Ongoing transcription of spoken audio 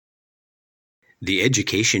The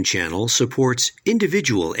Education Channel supports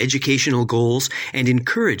individual educational goals and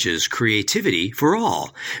encourages creativity for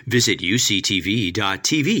all. Visit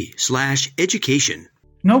uctv.tv/education.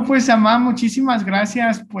 No, pues, Amá, muchísimas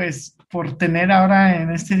gracias, pues, por tener ahora en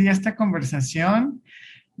este día esta conversación.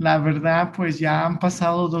 La verdad, pues, ya han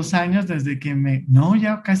pasado 2 años desde que no,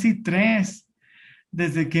 ya casi 3,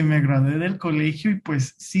 desde que me gradué del colegio y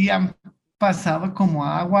pues sí han pasado como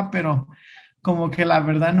agua, pero como que la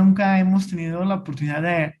verdad nunca hemos tenido la oportunidad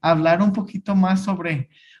de hablar un poquito más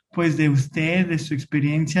sobre, pues, de usted, de su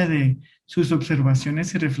experiencia, de sus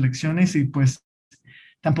observaciones y reflexiones y pues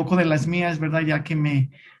tampoco de las mías, ¿verdad? Ya que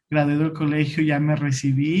me gradué del colegio, ya me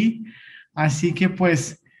recibí. Así que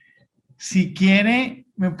pues, si quiere,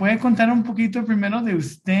 me puede contar un poquito primero de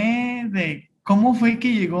usted, de cómo fue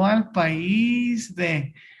que llegó al país,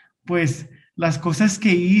 de pues las cosas que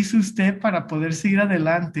hizo usted para poder seguir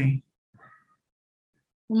adelante.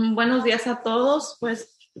 Buenos días a todos.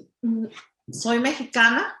 Pues soy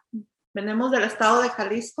mexicana, venimos del estado de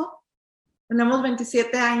Jalisco, tenemos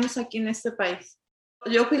 27 años aquí en este país.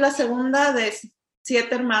 Yo fui la segunda de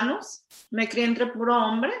 7 hermanos, me crié entre puro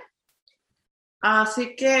hombre,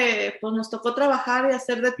 así que pues nos tocó trabajar y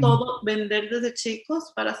hacer de todo, vender desde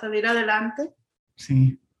chicos para salir adelante.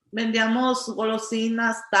 Sí. Vendíamos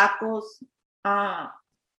golosinas, tacos,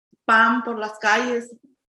 pan por las calles,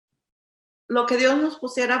 lo que Dios nos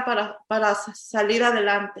pusiera para salir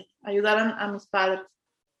adelante, ayudar a mis padres.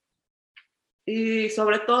 Y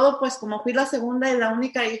sobre todo, pues como fui la segunda y la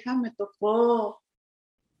única hija, me tocó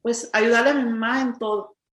pues ayudarle a mi mamá en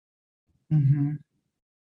todo. Uh-huh.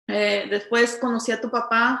 Después conocí a tu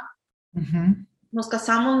papá, Uh-huh. nos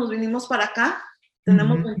casamos, nos vinimos para acá,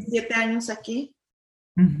 tenemos Uh-huh. 27 años aquí.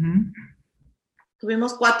 Uh-huh.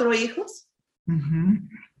 Tuvimos 4 hijos. Uh-huh.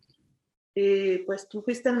 Y pues tú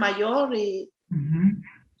fuiste el mayor y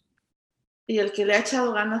el que le ha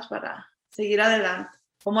echado ganas para seguir adelante,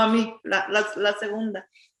 como a mí, la segunda.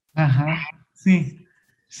 Ajá, sí,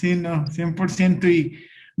 no, 100%. Y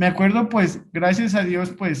me acuerdo, pues, gracias a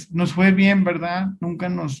Dios, pues, nos fue bien, ¿verdad? Nunca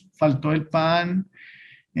nos faltó el pan,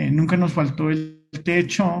 nunca nos faltó el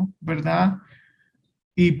techo, ¿verdad?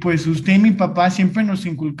 Y pues usted y mi papá siempre nos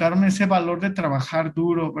inculcaron ese valor de trabajar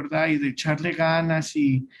duro, ¿verdad? Y de echarle ganas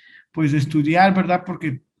y pues de estudiar, ¿verdad?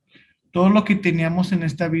 Porque todo lo que teníamos en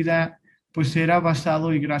esta vida pues era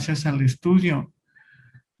basado y gracias al estudio.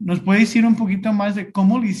 ¿Nos puede decir un poquito más de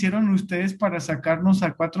cómo lo hicieron ustedes para sacarnos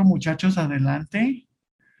a 4 muchachos adelante?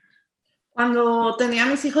 Cuando tenía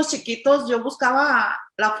mis hijos chiquitos, yo buscaba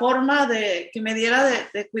la forma de que me diera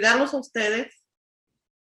de cuidarlos a ustedes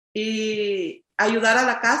y ayudar a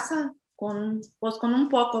la casa con un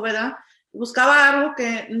poco, ¿verdad? Buscaba algo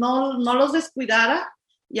que no los descuidara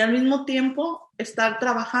y al mismo tiempo estar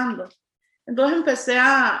trabajando. Entonces empecé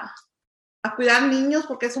a cuidar niños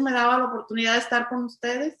porque eso me daba la oportunidad de estar con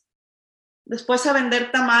ustedes. Después a vender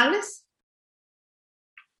tamales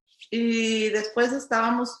y después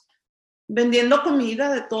estábamos vendiendo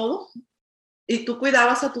comida de todo y tú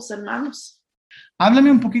cuidabas a tus hermanos.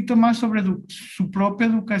 Háblame un poquito más sobre su propia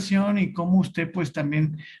educación y cómo usted pues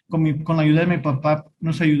también con la ayuda de mi papá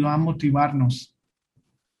nos ayudó a motivarnos.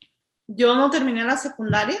 Yo no terminé la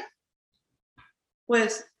secundaria,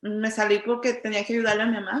 pues me salí porque tenía que ayudarle a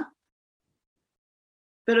mi mamá.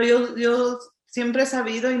 Pero yo siempre he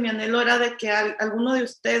sabido y mi anhelo era de que alguno de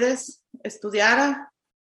ustedes estudiara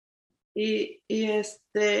y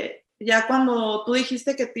ya cuando tú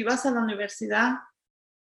dijiste que te ibas a la universidad,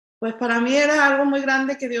 pues para mí era algo muy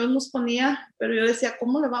grande que Dios nos ponía, pero yo decía,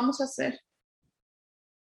 ¿cómo le vamos a hacer?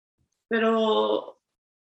 Pero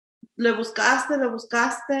le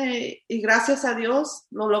buscaste y gracias a Dios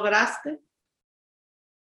lo lograste.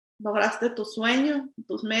 Lograste tu sueño,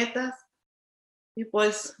 tus metas y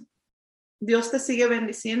pues Dios te sigue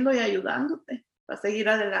bendiciendo y ayudándote a seguir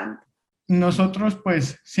adelante. Nosotros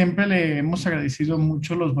pues siempre le hemos agradecido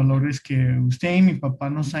mucho los valores que usted y mi papá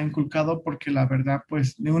nos ha inculcado porque la verdad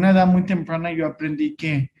pues de una edad muy temprana yo aprendí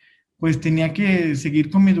que pues tenía que seguir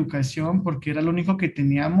con mi educación porque era lo único que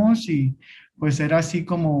teníamos y pues era así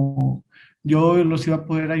como yo los iba a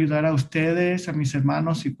poder ayudar a ustedes, a mis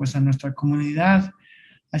hermanos y pues a nuestra comunidad.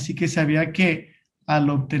 Así que sabía que al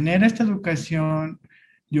obtener esta educación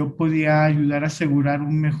yo podía ayudar a asegurar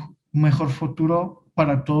un mejor futuro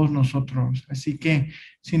para todos nosotros. Así que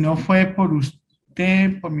si no fue por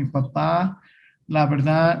usted, por mi papá, la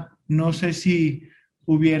verdad, no sé si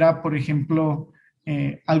hubiera, por ejemplo,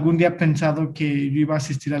 algún día pensado que yo iba a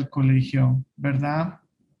asistir al colegio, ¿verdad?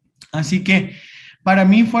 Así que para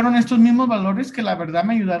mí fueron estos mismos valores que la verdad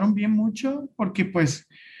me ayudaron bien mucho, porque pues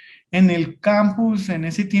en el campus, en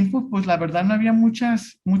ese tiempo, pues la verdad no había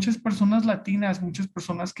muchas personas latinas, muchas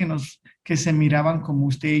personas que se miraban como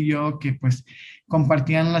usted y yo, que pues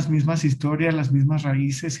compartían las mismas historias, las mismas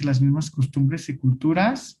raíces y las mismas costumbres y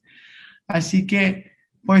culturas. Así que,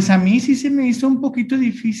 pues a mí sí se me hizo un poquito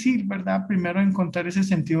difícil, ¿verdad? Primero encontrar ese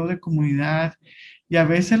sentido de comunidad y a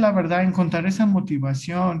veces, la verdad, encontrar esa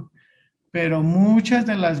motivación, pero muchas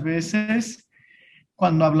de las veces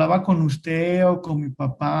cuando hablaba con usted o con mi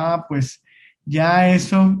papá, pues ya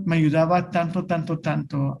eso me ayudaba tanto, tanto,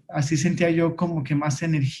 tanto. Así sentía yo como que más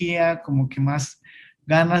energía, como que más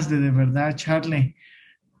ganas de verdad echarle,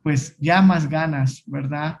 pues ya más ganas,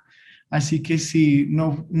 ¿verdad? Así que si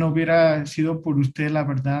no hubiera sido por usted, la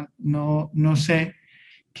verdad, no sé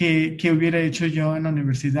qué hubiera hecho yo en la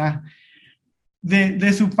universidad.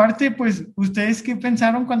 De su parte, pues, ¿ustedes qué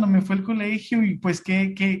pensaron cuando me fue al colegio y pues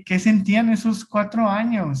qué sentían esos 4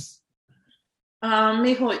 años?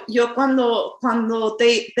 Mijo, yo cuando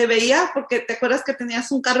te veía, porque te acuerdas que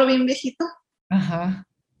tenías un carro bien viejito, Ajá,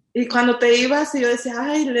 y cuando te ibas, yo decía,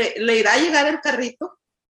 ay, ¿le irá a llegar el carrito?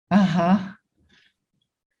 ajá,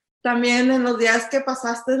 También en los días que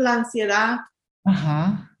pasaste la ansiedad,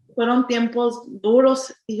 ajá, fueron tiempos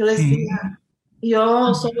duros, y sí,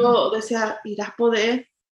 yo solo decía, irá a poder. Y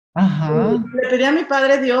ajá, le pedí a mi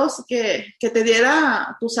Padre Dios que te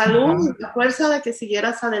diera tu salud ajá, y la fuerza de que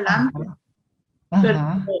siguieras adelante. ajá, Pero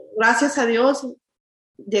ajá, gracias a Dios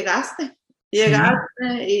llegaste, sí,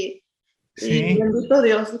 llegaste y sí, bendito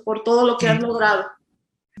Dios por todo lo que has sí. logrado.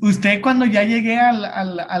 Usted cuando ya llegué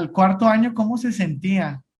al cuarto año, ¿cómo se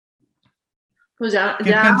sentía? Pues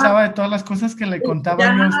 ¿Qué pensaba de todas las cosas que le ya contaba yo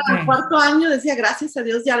a al usted? cuarto año decía, gracias a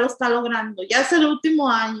Dios ya lo está logrando, ya es el último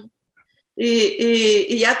año.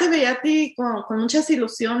 Y ya te veía a ti con muchas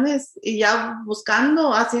ilusiones y ya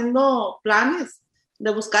buscando, haciendo planes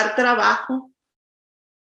de buscar trabajo.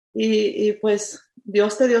 Y pues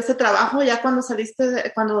Dios te dio ese trabajo, ya cuando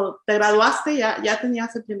cuando te graduaste, ya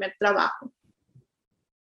tenías el primer trabajo.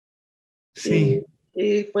 Y, Sí,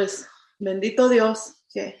 y pues bendito Dios,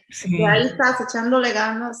 que sí, ahí estás echándole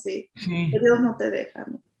ganas y que sí. Dios no te deja,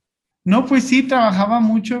 ¿no? No, pues sí, trabajaba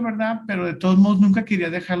mucho, ¿verdad? Pero de todos modos nunca quería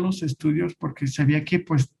dejar los estudios porque sabía que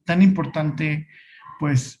pues tan importante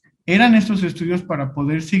pues eran estos estudios para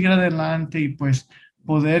poder seguir adelante y pues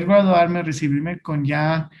poder graduarme, recibirme con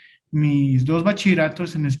ya mis 2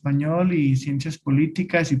 bachilleratos en español y ciencias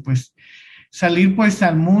políticas y pues salir pues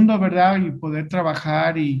al mundo, ¿verdad? Y poder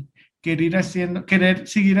trabajar y querer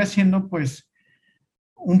seguir haciendo pues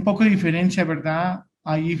un poco de diferencia, ¿verdad?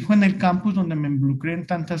 Ahí fue en el campus donde me involucré en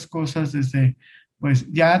tantas cosas, desde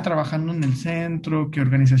pues ya trabajando en el centro, que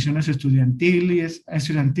organizaciones estudiantiles,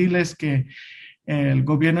 que el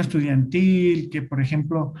gobierno estudiantil, que por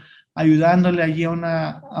ejemplo ayudándole allí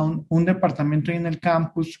a un departamento ahí en el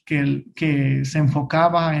campus que se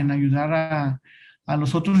enfocaba en ayudar a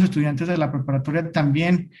los otros estudiantes de la preparatoria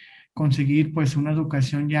también conseguir pues una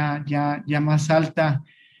educación ya más alta,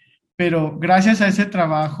 pero gracias a ese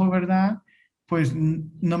trabajo, ¿verdad? Pues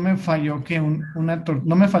no me falló que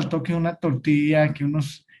no me faltó que una tortilla,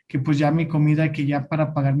 que pues ya mi comida, que ya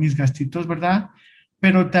para pagar mis gastitos, ¿verdad?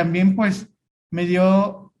 Pero también pues me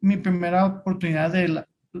dio mi primera oportunidad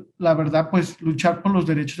la verdad, pues luchar por los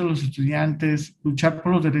derechos de los estudiantes, luchar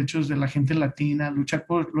por los derechos de la gente latina, luchar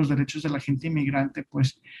por los derechos de la gente inmigrante,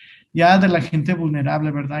 pues ya de la gente vulnerable,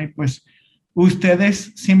 ¿verdad? Y pues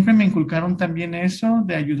ustedes siempre me inculcaron también eso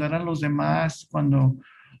de ayudar a los demás cuando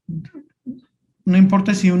no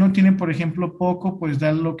importa si uno tiene, por ejemplo, poco, pues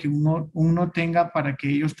dar lo que uno tenga para que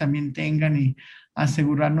ellos también tengan y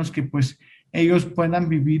asegurarnos que pues ellos puedan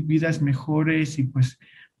vivir vidas mejores y pues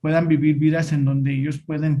puedan vivir vidas en donde ellos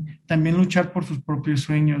pueden también luchar por sus propios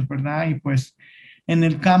sueños, ¿verdad? Y pues en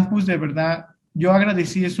el campus, de verdad, yo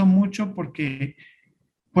agradecí eso mucho porque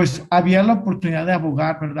pues había la oportunidad de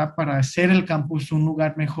abogar, ¿verdad? Para hacer el campus un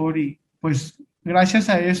lugar mejor y pues gracias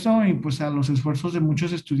a eso y pues a los esfuerzos de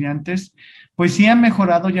muchos estudiantes, pues sí ha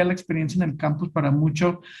mejorado ya la experiencia en el campus para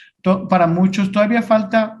muchos. Todavía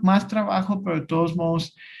falta más trabajo, pero de todos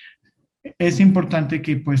modos es importante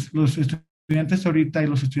que pues los estudiantes ahorita y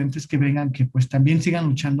los estudiantes que vengan, que pues también sigan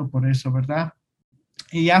luchando por eso, ¿verdad?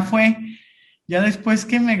 Y ya después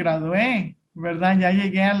que me gradué, ¿verdad? Ya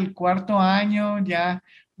llegué al cuarto año, ya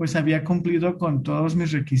pues había cumplido con todos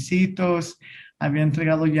mis requisitos, había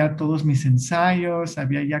entregado ya todos mis ensayos,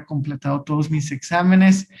 había ya completado todos mis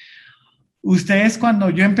exámenes. Ustedes cuando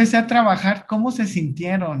yo empecé a trabajar, ¿cómo se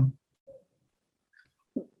sintieron?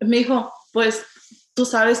 Mi hijo, pues tú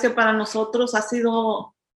sabes que para nosotros ha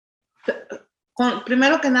sido,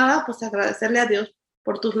 primero que nada, pues agradecerle a Dios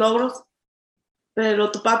por tus logros,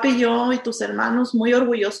 pero tu papi y yo y tus hermanos muy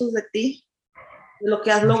orgullosos de ti, de lo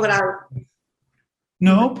que has logrado.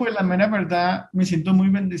 No, pues la mera verdad, me siento muy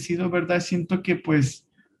bendecido, ¿verdad? Siento que pues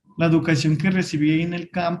la educación que recibí ahí en el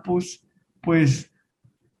campus, pues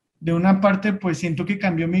de una parte pues siento que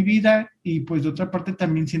cambió mi vida y pues de otra parte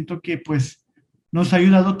también siento que pues nos ha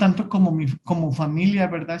ayudado tanto como familia,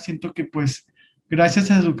 ¿verdad? Siento que pues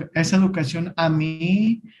gracias a esa educación a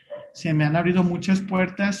mí se me han abierto muchas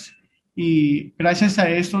puertas y gracias a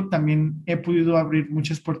eso también he podido abrir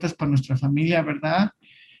muchas puertas para nuestra familia, ¿verdad?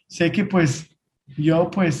 Sé que pues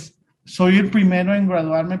yo pues soy el primero en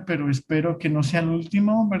graduarme, pero espero que no sea el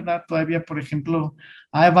último, ¿verdad? Todavía, por ejemplo,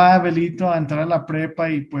 ahí va Abelito a entrar a la prepa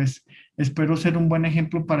y pues espero ser un buen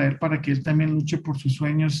ejemplo para él, para que él también luche por sus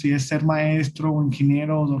sueños, si es ser maestro o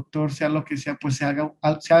ingeniero o doctor, sea lo que sea, pues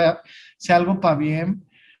sea algo para bien,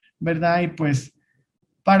 ¿verdad? Y pues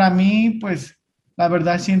para mí, pues la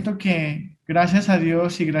verdad siento que gracias a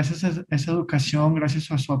Dios y gracias a esa educación,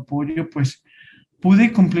 gracias a su apoyo, pues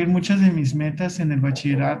pude cumplir muchas de mis metas en el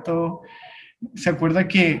bachillerato. Se acuerda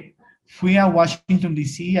que fui a Washington,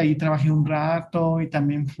 D.C., ahí trabajé un rato y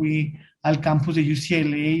también fui al campus de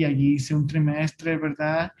UCLA y allí hice un trimestre,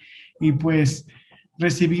 ¿verdad? Y pues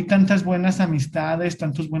recibí tantas buenas amistades,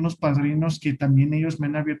 tantos buenos padrinos que también ellos me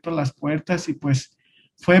han abierto las puertas y pues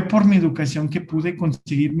fue por mi educación que pude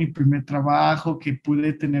conseguir mi primer trabajo, que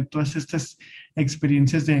pude tener todas estas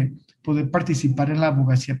experiencias de poder participar en la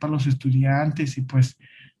abogacía para los estudiantes y pues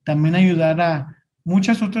también ayudar a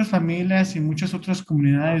muchas otras familias y muchas otras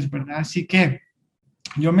comunidades, ¿verdad? Así que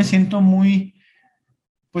yo me siento muy,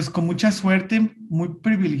 pues con mucha suerte, muy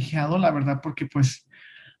privilegiado, la verdad, porque pues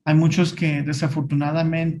hay muchos que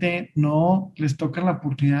desafortunadamente no les toca la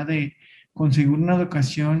oportunidad de conseguir una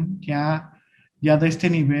educación ya de este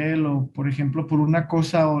nivel o, por ejemplo, por una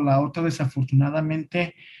cosa o la otra,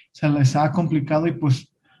 desafortunadamente se les ha complicado y pues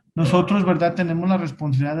nosotros, ¿verdad? Tenemos la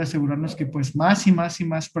responsabilidad de asegurarnos que pues más y más y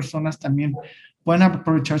más personas también puedan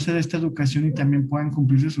aprovecharse de esta educación y también puedan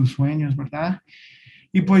cumplirse sus sueños, ¿verdad?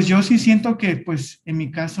 Y pues yo sí siento que pues en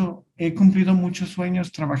mi caso he cumplido muchos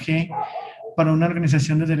sueños, trabajé para una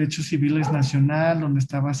organización de derechos civiles nacional, donde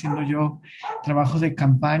estaba haciendo yo trabajo de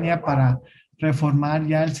campaña para reformar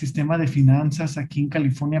ya el sistema de finanzas aquí en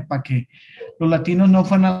California para que los latinos no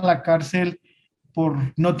fueran a la cárcel por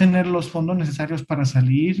no tener los fondos necesarios para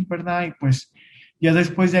salir, ¿verdad? Y pues ya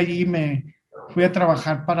después de allí me fui a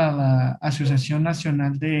trabajar para la Asociación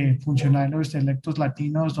Nacional de Funcionarios Electos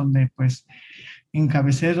Latinos, donde pues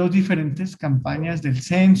encabecé dos diferentes campañas del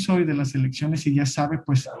censo y de las elecciones y ya sabe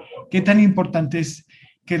pues qué tan importante es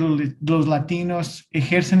que los latinos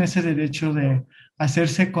ejercen ese derecho de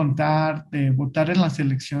hacerse contar, de votar en las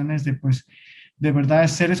elecciones, de pues de verdad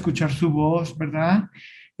hacer escuchar su voz, ¿verdad?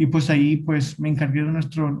 Y pues ahí pues me encargué de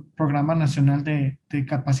nuestro programa nacional de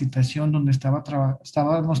capacitación donde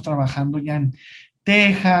estábamos trabajando ya en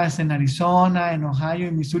Texas, en Arizona, en Ohio,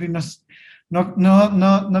 en Missouri.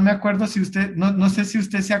 No me acuerdo si usted, no sé si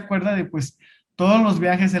usted se acuerda de pues todos los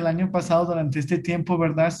viajes el año pasado durante este tiempo,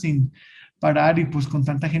 ¿verdad? Sin parar y pues con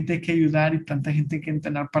tanta gente que ayudar y tanta gente que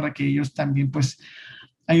entrenar para que ellos también pues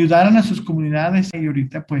ayudaran a sus comunidades y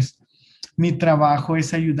ahorita pues mi trabajo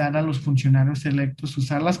es ayudar a los funcionarios electos,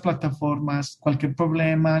 usar las plataformas, cualquier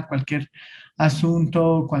problema, cualquier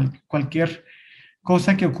asunto, cualquier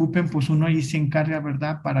cosa que ocupen, pues uno ahí se encarga,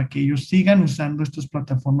 ¿verdad? Para que ellos sigan usando estas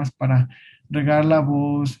plataformas para regar la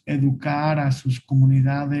voz, educar a sus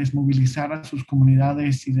comunidades, movilizar a sus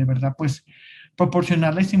comunidades y de verdad, pues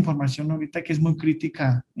proporcionarles información ahorita que es muy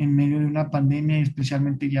crítica en medio de una pandemia,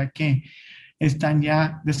 especialmente ya que están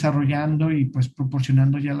ya desarrollando y pues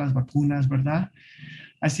proporcionando ya las vacunas, ¿verdad?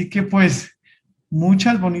 Así que pues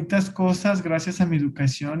muchas bonitas cosas gracias a mi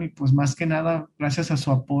educación y pues más que nada gracias a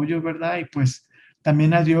su apoyo, ¿verdad? Y pues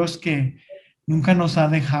también a Dios que nunca nos ha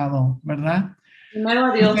dejado, ¿verdad? Primero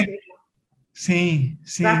a Dios. Usted- sí,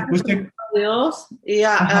 sí, Gracias usted, a Dios y a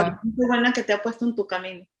la ajá, gente buena que te ha puesto en tu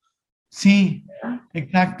camino. sí,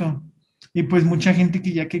 exacto. Y pues mucha gente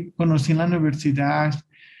que ya que conocí en la universidad,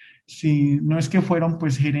 sí, no es que fueron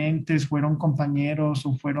pues gerentes, fueron compañeros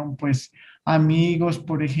o fueron pues amigos,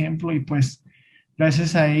 por ejemplo, y pues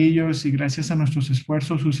gracias a ellos y gracias a nuestros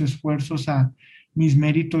esfuerzos, sus esfuerzos, a mis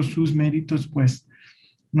méritos, sus méritos, pues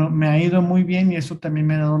no, me ha ido muy bien y eso también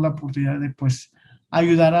me ha dado la oportunidad de pues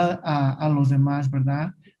ayudar a los demás,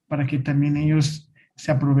 ¿verdad? Para que también ellos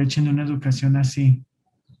se aprovechen de una educación así.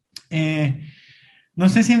 Eh, no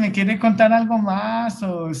sé si me quiere contar algo más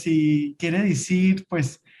o si quiere decir,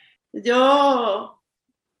 pues, Yo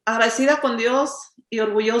agradecida con Dios y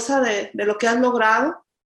orgullosa de lo que has logrado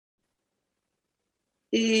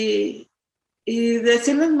y y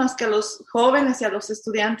decirles más que a los jóvenes y a los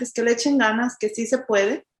estudiantes que le echen ganas, que sí se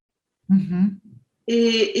puede, Ujú,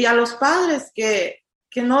 y a los padres que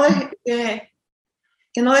no dejen,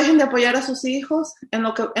 que no dejen de apoyar a sus hijos en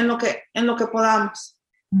lo que podamos.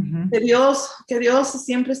 ujú, Que Dios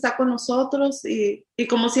siempre está con nosotros y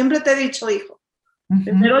como siempre te he dicho, hijo, ujú,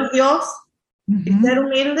 primero es Dios y ser ujú,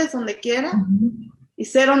 humildes donde quiera ujú, y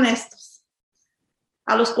ser honestos.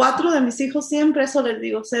 A los 4 de mis hijos siempre eso les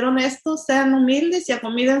digo, ser honestos, sean humildes y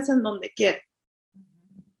acomídense en donde quieran.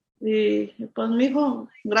 Y pues mi hijo,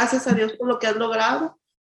 gracias a Dios por lo que has logrado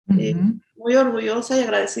y ujú, muy orgullosa y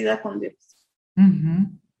agradecida con Dios.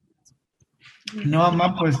 ujú. No,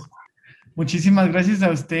 mamá, pues muchísimas gracias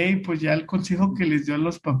a usted y pues ya el consejo que les dio a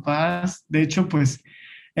los papás. De hecho, pues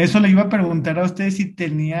eso le iba a preguntar a usted si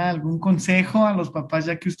tenía algún consejo a los papás,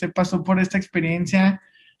 ya que usted pasó por esta experiencia.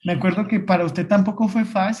 Me acuerdo que para usted tampoco fue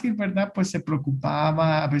fácil, ¿verdad? Pues se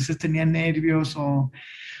preocupaba, a veces tenía nervios o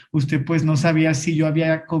usted pues no sabía si yo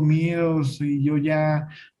había comido, si yo ya,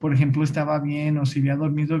 por ejemplo, estaba bien o si había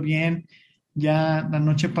dormido bien ya la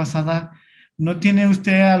noche pasada. ¿No tiene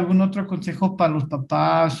usted algún otro consejo para los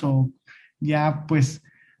papás o ya pues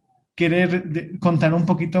querer contar un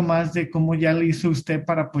poquito más de cómo ya le hizo usted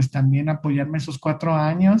para pues también apoyarme esos 4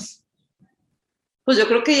 años? Pues yo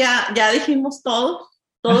creo que ya dijimos todo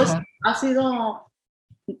Ajá. ha sido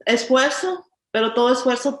esfuerzo, pero todo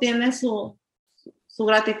esfuerzo tiene su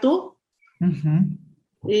gratitud Ujú,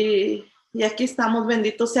 y aquí estamos,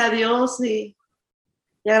 bendito sea Dios y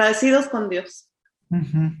agradecidos con Dios.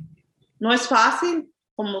 ujú, No es fácil,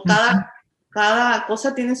 como cada, ujú, cada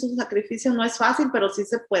cosa tiene su sacrificio, no es fácil, pero sí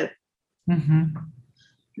se puede, ujú.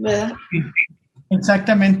 ¿verdad? Sí,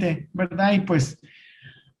 exactamente, ¿verdad? Y pues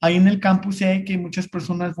ahí en el campus sí hay que muchas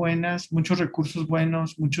personas buenas, muchos recursos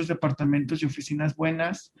buenos, muchos departamentos y oficinas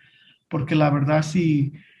buenas, porque la verdad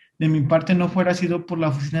si de mi parte no fuera sido por la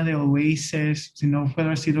oficina de Oasis, si no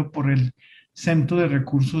fuera sido por el Centro de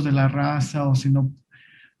Recursos de la Raza o si no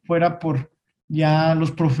fuera por ya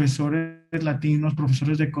los profesores latinos,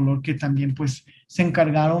 profesores de color que también pues se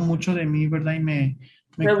encargaron mucho de mí, ¿verdad? Y me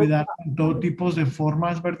cuidaron en todo tipo de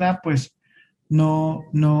formas, ¿verdad? Pues no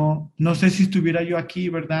sé si estuviera yo aquí,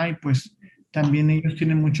 ¿verdad? Y pues también ellos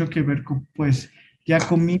tienen mucho que ver con, pues, ya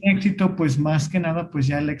con mi éxito, pues más que nada, pues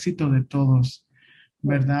ya el éxito de todos,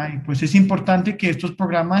 ¿verdad? Y pues es importante que estos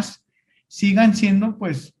programas sigan siendo,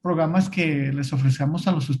 pues, programas que les ofrezcamos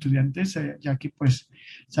a los estudiantes, ya que, pues,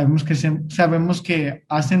 sabemos que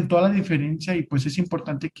hacen toda la diferencia y, pues, es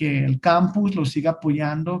importante que el campus los siga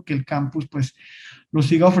apoyando, que el campus, pues, los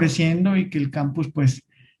siga ofreciendo y que el campus, pues,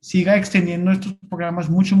 siga extendiendo estos programas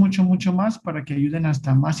mucho, mucho, mucho más para que ayuden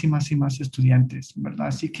hasta más y más y más estudiantes, ¿verdad?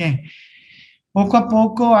 Así que poco a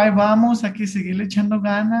poco, ahí vamos, hay que seguirle echando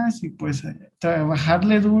ganas y pues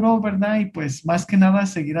trabajarle duro, ¿verdad? Y pues más que nada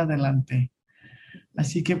seguir adelante.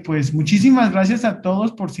 Así que pues muchísimas gracias a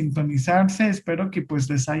todos por sintonizarse. Espero que pues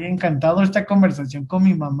les haya encantado esta conversación con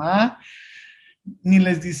mi mamá. Ni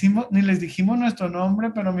les dijimos nuestro nombre,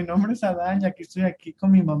 pero mi nombre es Adán y aquí estoy aquí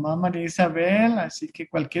con mi mamá María Isabel. Así que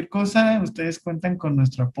cualquier cosa, ustedes cuentan con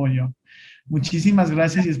nuestro apoyo. Muchísimas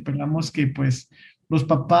gracias y esperamos que pues los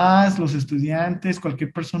papás, los estudiantes,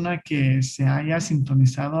 cualquier persona que se haya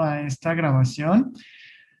sintonizado a esta grabación,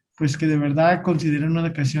 pues que de verdad consideren una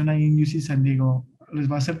ocasión ahí en UC San Diego. Les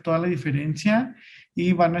va a hacer toda la diferencia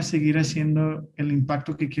y van a seguir haciendo el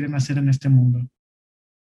impacto que quieren hacer en este mundo.